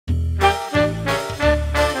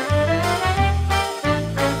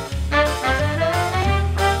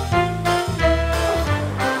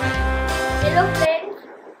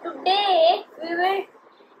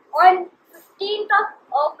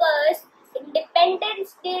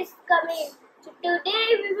days coming. So today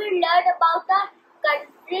we will learn about our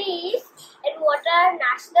countries and what are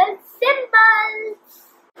national symbols.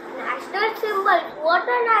 National symbols. What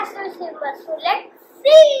are national symbols? So let's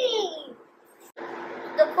see.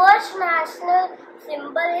 The first national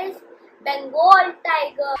symbol is Bengal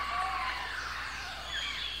tiger.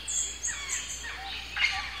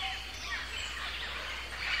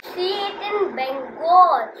 See it in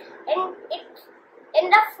Bengal,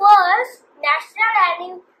 and the first national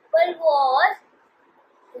animal was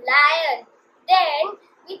lion. Then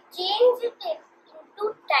we changed it into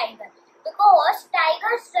tiger because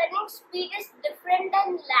tiger's running speed is different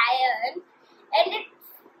than lion, and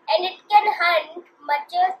it can hunt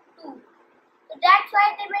much too. So that's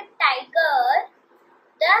why they made tiger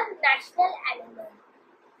the national animal.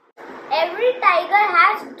 Every tiger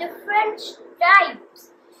has different stripes.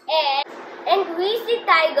 And we see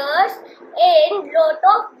tigers in lot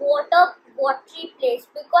of watery place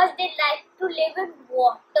because they like to live in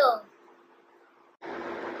water.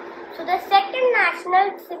 So the second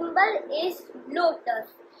national symbol is lotus.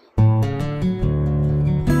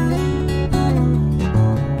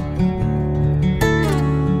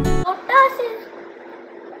 Lotus is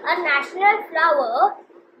a national flower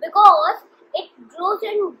because it grows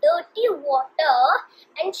in dirty water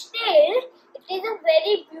and still it is a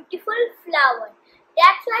very beautiful flower.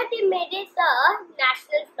 That's why they made it a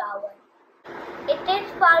national flower. It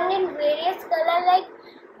is found in various colors like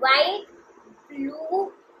white,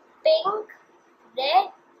 blue, pink,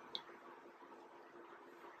 red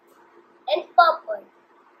and purple.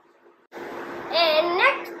 And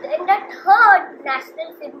next, and the third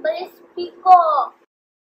national symbol is peacock.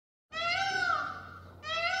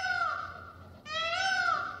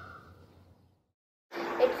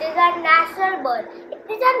 It is a national bird. It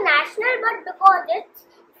is a national bird because its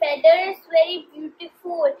feather is very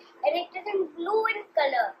beautiful and it is in blue in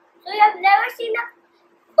color. So you have never seen a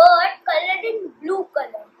bird colored in blue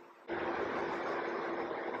color.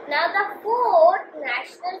 Now the fourth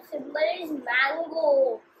national symbol is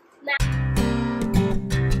mango.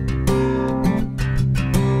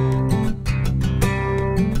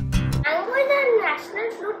 Mango is a national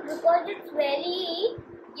fruit because it's very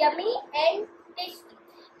yummy and tasty.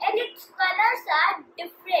 And its colors are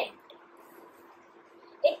different.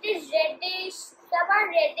 It is reddish, some are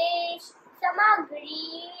reddish, some are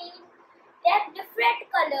green. They have different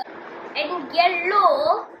colors. And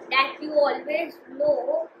yellow, that you always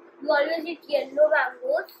know, you always eat yellow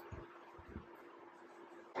mangoes.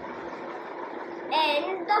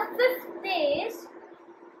 And the fifth is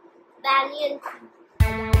banyan tree.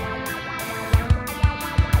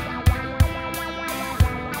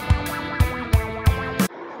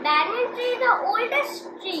 Banyan tree is the oldest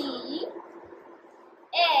tree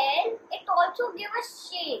and it also gives us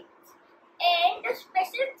shade. And the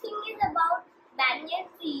special thing is about banyan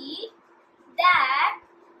tree that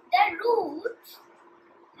the roots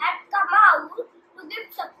have come out to give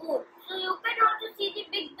support. So you can also see the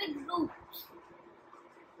big roots.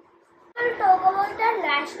 We will talk about the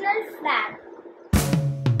national flag.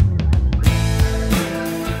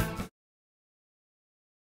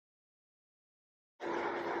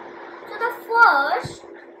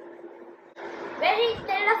 When you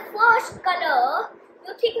tell the first color,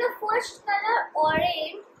 you think the first color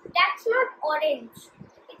orange. That's not orange.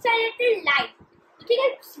 It's a little light. You think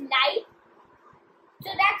it's light, so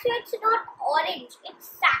that's why it's not orange. It's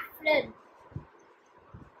saffron.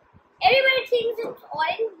 Everybody thinks it's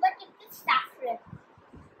orange, but it is saffron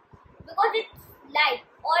because it's light.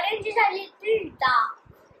 Orange is a little dark.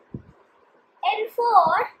 And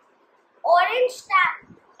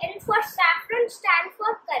for saffron stand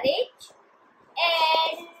for courage,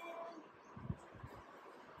 and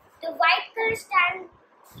the white color stands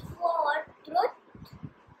for truth,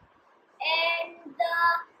 and the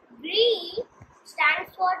green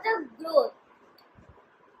stands for the growth.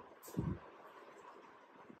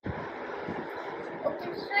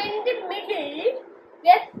 Okay, so in the middle we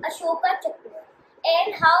have Ashoka Chakra.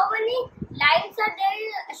 And how many lines are there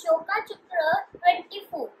in Ashoka Chakra?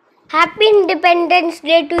 24. Happy Independence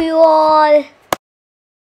Day to you all.